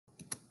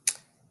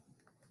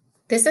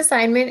This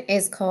assignment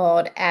is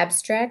called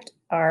Abstract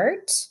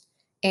Art,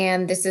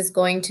 and this is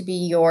going to be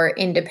your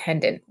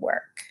independent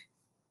work.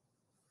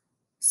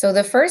 So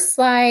the first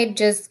slide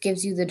just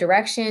gives you the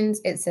directions.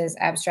 It says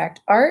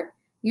Abstract Art.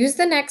 Use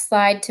the next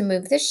slide to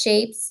move the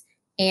shapes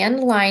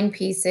and line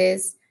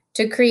pieces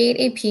to create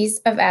a piece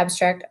of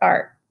abstract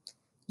art.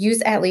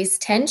 Use at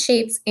least 10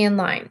 shapes and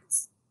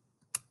lines.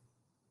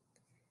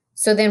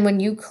 So then when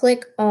you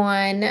click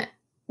on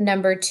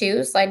number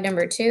 2, slide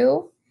number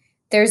 2,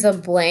 there's a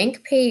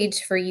blank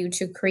page for you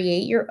to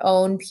create your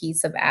own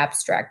piece of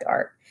abstract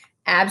art.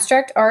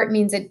 Abstract art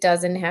means it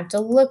doesn't have to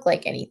look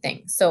like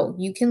anything. So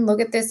you can look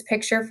at this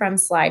picture from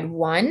slide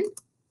 1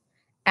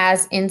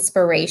 as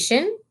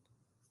inspiration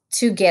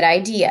to get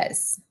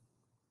ideas.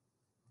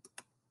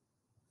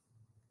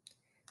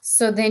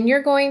 So then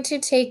you're going to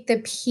take the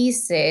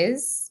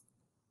pieces,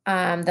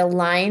 the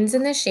lines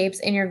and the shapes,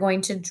 and you're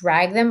going to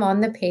drag them on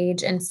the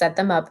page and set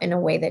them up in a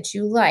way that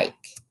you like.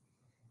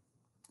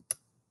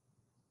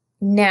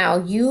 Now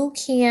you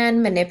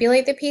can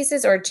manipulate the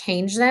pieces or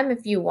change them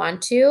if you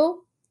want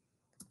to.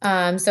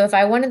 So if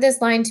I wanted this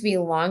line to be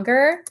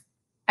longer,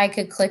 I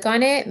could click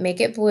on it,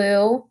 make it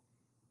blue,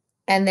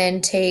 and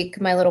then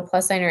take my little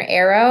plus sign or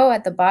arrow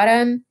at the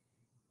bottom,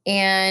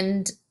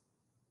 and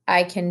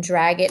I can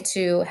drag it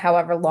to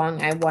however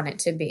long I want it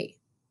to be.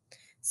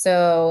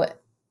 So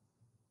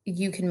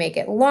you can make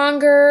it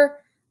longer,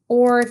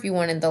 or if you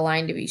wanted the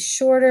line to be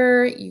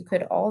shorter, you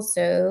could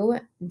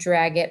also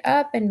drag it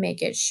up and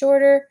make it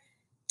shorter.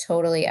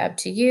 Totally up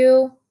to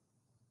you.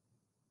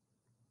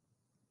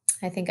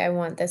 I think I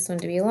want this one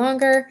to be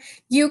longer.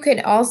 You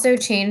could also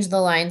change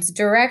the line's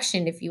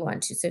direction if you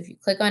want to. So if you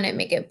click on it,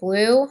 make it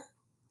blue,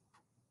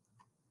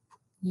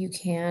 you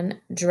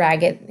can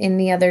drag it in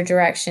the other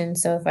direction.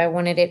 So if I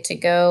wanted it to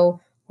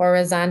go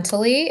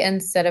horizontally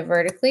instead of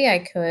vertically, I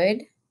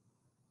could.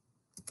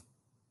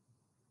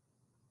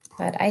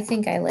 But I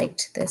think I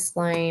liked this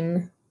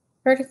line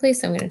vertically,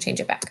 so I'm going to change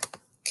it back.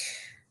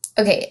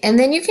 Okay, and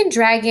then you can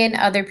drag in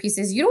other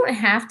pieces. You don't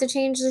have to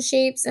change the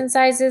shapes and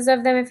sizes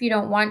of them if you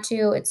don't want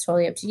to. It's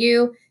totally up to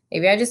you.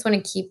 Maybe I just want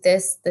to keep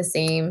this the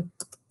same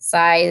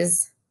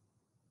size,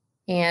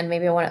 and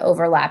maybe I want to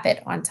overlap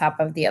it on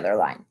top of the other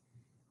line.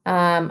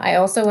 I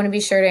also want to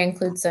be sure to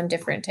include some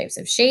different types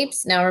of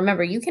shapes. Now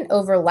remember, you can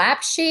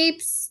overlap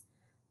shapes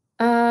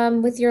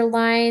with your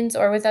lines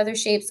or with other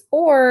shapes,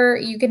 or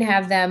you can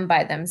have them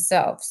by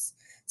themselves.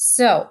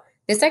 So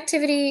this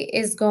activity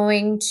is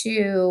going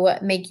to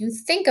make you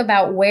think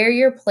about where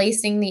you're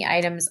placing the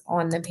items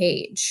on the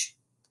page.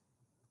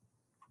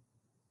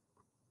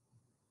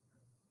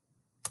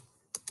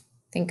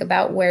 Think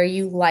about where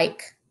you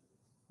like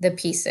the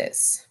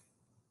pieces.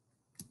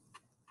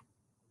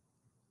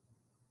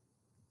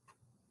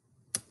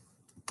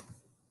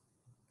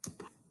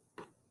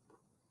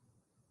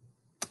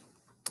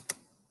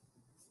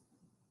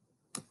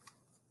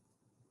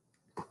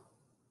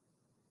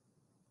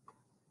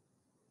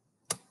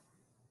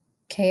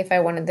 Okay, if I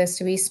wanted this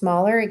to be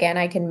smaller, again,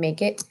 I can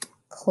make it,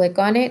 click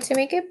on it to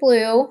make it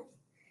blue.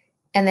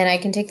 And then I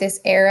can take this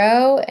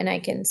arrow and I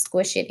can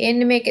squish it in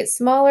to make it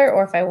smaller.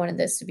 Or if I wanted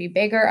this to be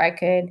bigger, I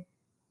could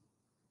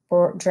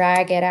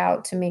drag it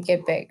out to make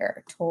it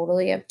bigger.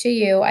 Totally up to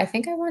you. I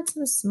think I want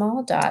some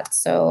small dots,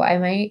 so I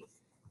might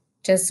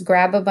just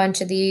grab a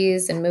bunch of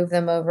these and move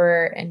them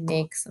over and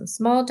make some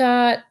small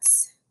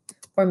dots.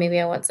 Or maybe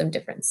I want some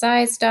different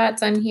size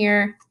dots on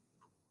here.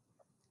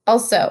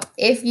 Also,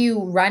 if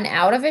you run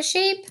out of a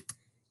shape,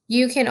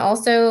 you can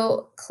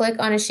also click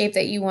on a shape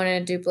that you want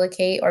to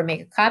duplicate or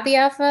make a copy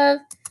off of.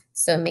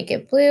 So make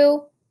it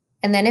blue.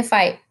 And then if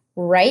I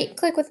right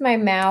click with my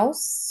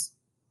mouse,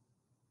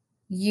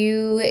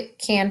 you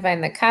can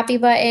find the copy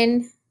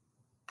button,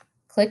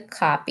 click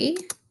copy,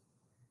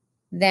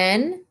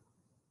 then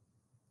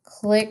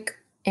click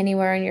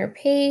anywhere on your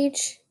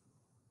page,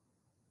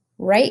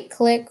 right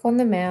click on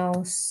the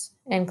mouse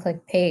and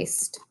click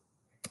paste.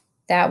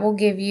 That will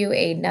give you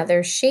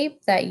another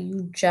shape that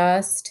you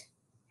just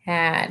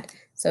had.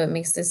 So it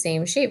makes the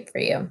same shape for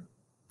you.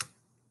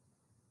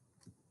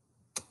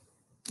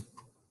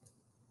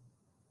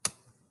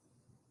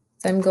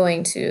 So I'm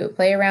going to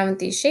play around with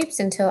these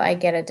shapes until I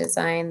get a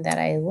design that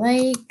I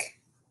like.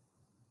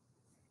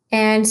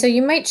 And so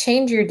you might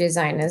change your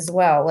design as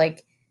well.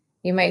 Like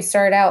you might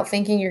start out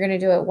thinking you're going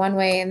to do it one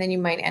way, and then you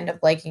might end up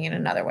liking it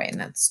another way. And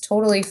that's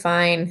totally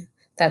fine.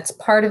 That's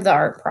part of the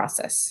art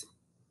process.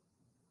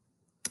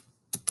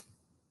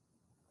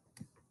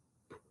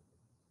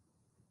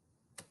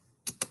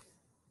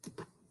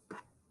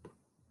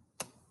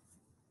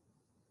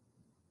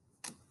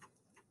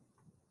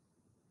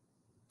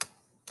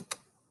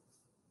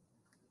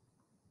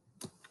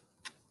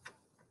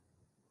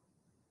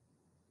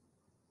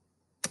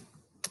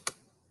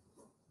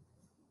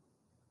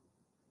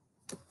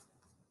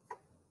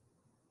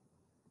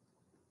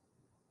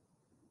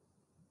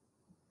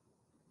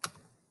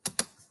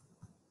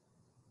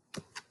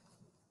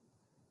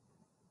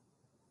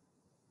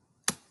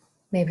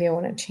 Maybe I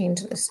want to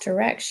change this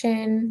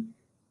direction.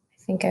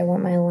 I think I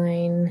want my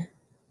line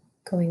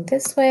going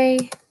this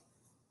way.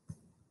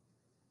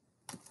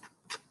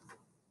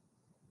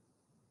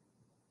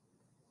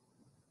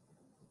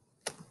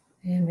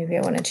 And maybe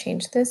I want to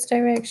change this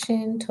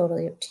direction,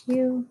 totally up to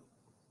you.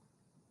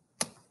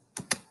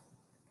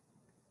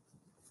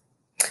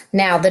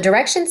 Now, the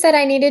direction said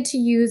I needed to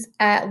use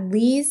at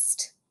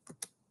least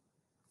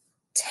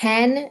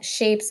 10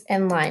 shapes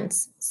and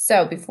lines.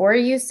 So before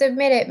you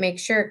submit it, make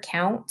sure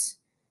count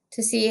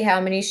to see how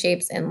many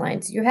shapes and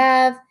lines you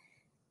have.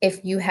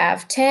 If you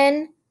have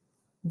 10,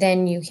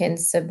 then you can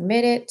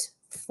submit it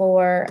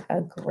for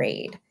a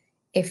grade.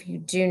 If you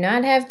do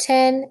not have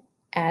 10,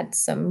 add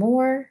some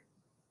more.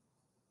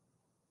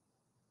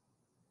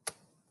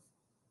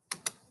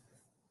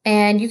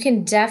 And you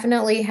can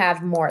definitely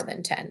have more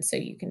than 10. So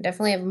you can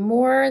definitely have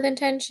more than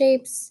 10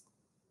 shapes,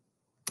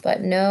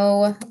 but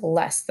no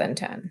less than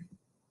 10.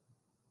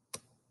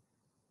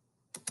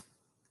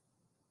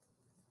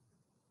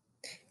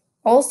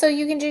 Also,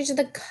 you can change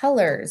the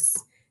colors.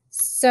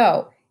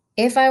 So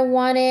if I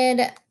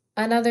wanted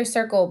another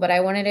circle, but I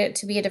wanted it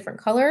to be a different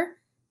color,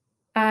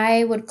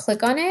 I would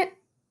click on it,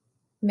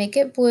 make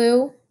it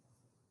blue,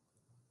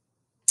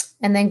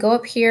 and then go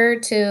up here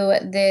to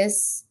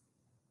this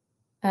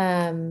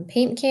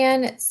paint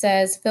can. It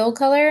says fill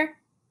color,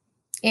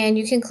 and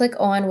you can click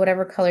on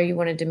whatever color you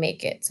wanted to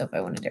make it. So if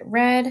I wanted it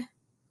red,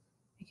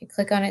 I could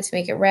click on it to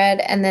make it red,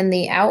 and then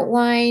the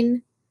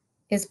outline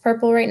is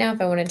purple right now.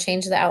 If I want to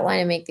change the outline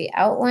and make the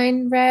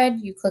outline red,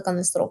 you click on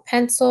this little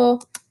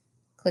pencil,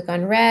 click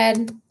on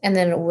red, and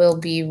then it will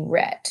be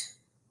red,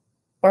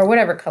 or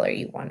whatever color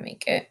you want to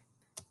make it.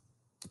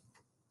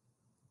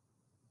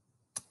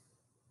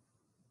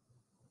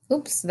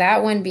 Oops,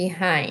 that one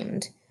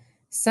behind.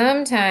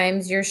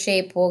 Sometimes your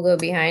shape will go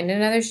behind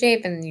another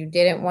shape and you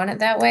didn't want it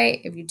that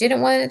way. If you didn't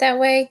want it that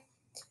way,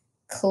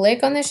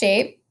 click on the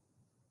shape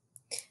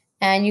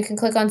and you can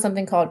click on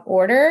something called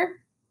order.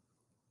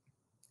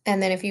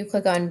 And then if you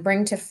click on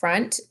bring to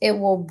front, it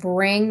will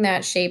bring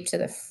that shape to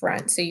the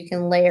front so you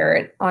can layer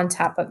it on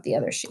top of the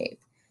other shape.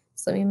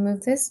 So let me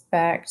move this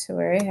back to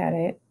where I had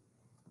it.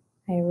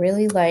 I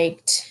really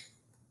liked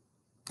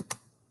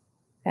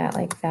that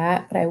like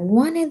that, but I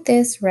wanted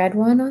this red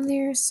one on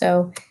there.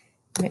 So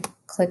I'm going to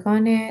click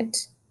on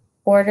it,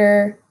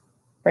 order,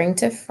 bring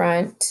to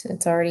front.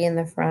 It's already in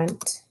the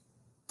front.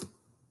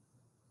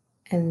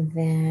 And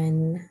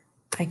then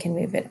I can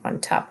move it on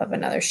top of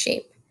another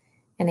shape.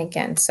 And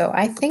again, so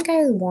I think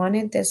I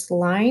wanted this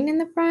line in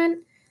the front.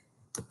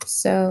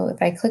 So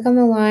if I click on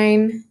the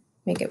line,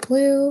 make it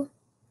blue,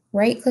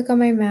 right click on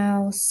my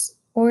mouse,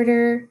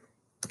 order,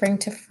 bring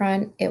to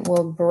front, it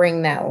will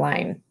bring that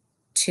line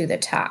to the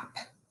top.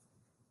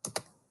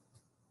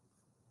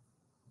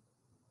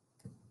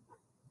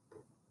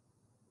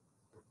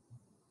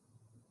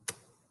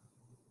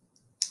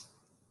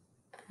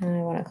 And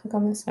I want to click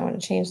on this. I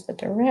want to change the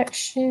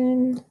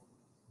direction.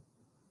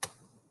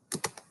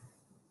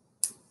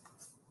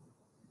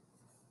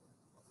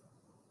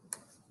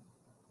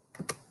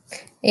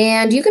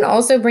 And you can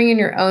also bring in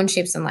your own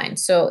shapes and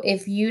lines. So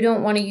if you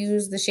don't want to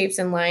use the shapes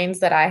and lines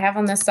that I have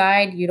on the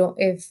side,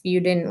 if you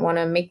didn't want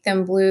to make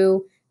them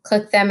blue,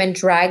 click them and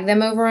drag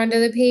them over onto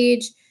the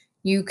page,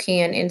 you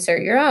can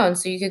insert your own.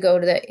 So you could go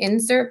to the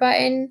insert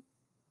button,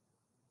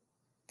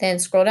 then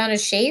scroll down to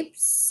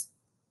shapes,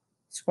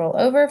 scroll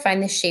over,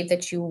 find the shape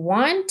that you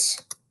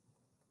want,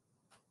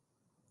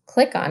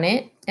 click on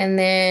it, and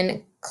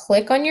then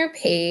click on your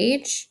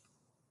page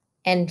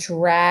and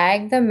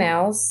drag the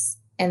mouse,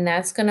 and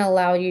that's going to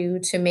allow you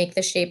to make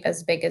the shape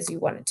as big as you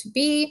want it to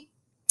be.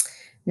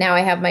 Now I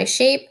have my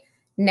shape.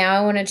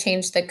 Now I want to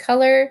change the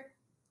color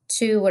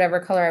to whatever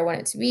color I want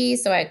it to be.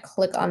 So I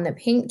click on the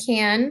paint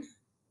can,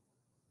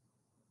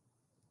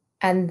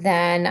 and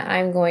then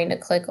I'm going to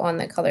click on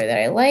the color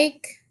that I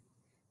like.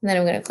 And then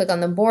I'm going to click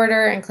on the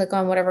border and click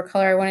on whatever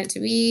color I want it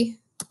to be.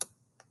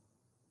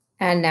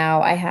 And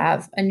now I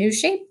have a new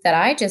shape that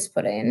I just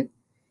put in.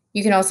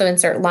 You can also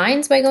insert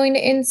lines by going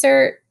to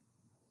insert,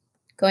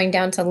 going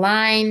down to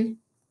line,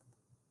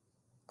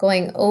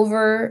 going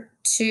over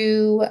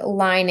to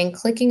line and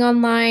clicking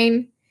on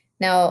line.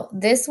 Now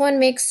this one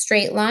makes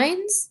straight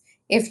lines.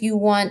 If you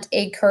want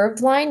a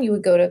curved line, you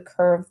would go to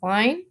curved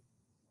line.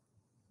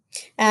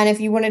 And if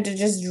you wanted to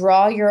just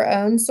draw your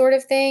own sort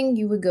of thing,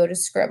 you would go to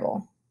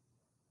scribble.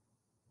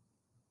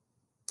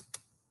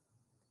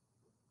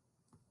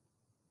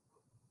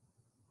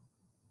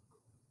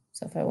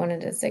 So if I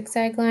wanted a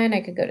zigzag line,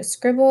 I could go to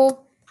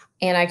scribble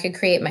and I could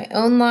create my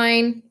own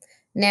line.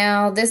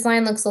 Now this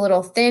line looks a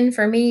little thin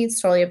for me.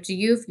 It's totally up to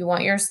you if you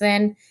want yours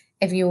thin.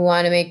 If you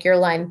want to make your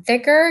line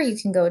thicker, you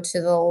can go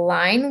to the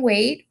line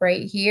weight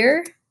right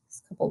here,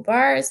 a couple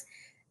bars,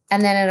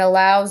 and then it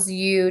allows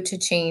you to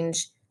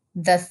change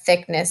the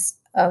thickness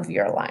of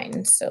your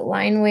line. So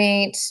line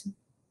weight,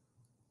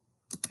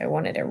 if I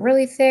wanted it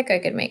really thick, I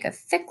could make a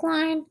thick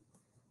line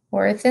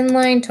or a thin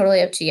line,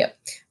 totally up to you.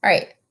 All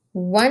right,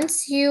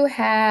 once you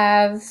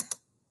have,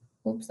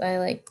 oops, I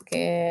like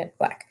it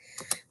black.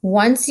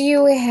 Once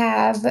you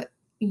have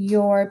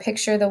your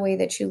picture the way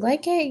that you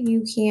like it,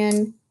 you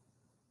can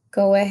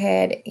go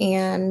ahead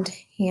and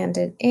hand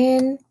it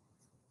in.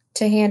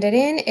 To hand it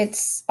in,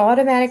 it's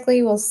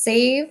automatically will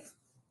save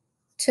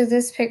to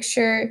this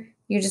picture.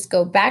 you just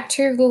go back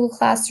to your Google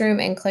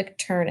Classroom and click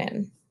Turn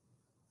In.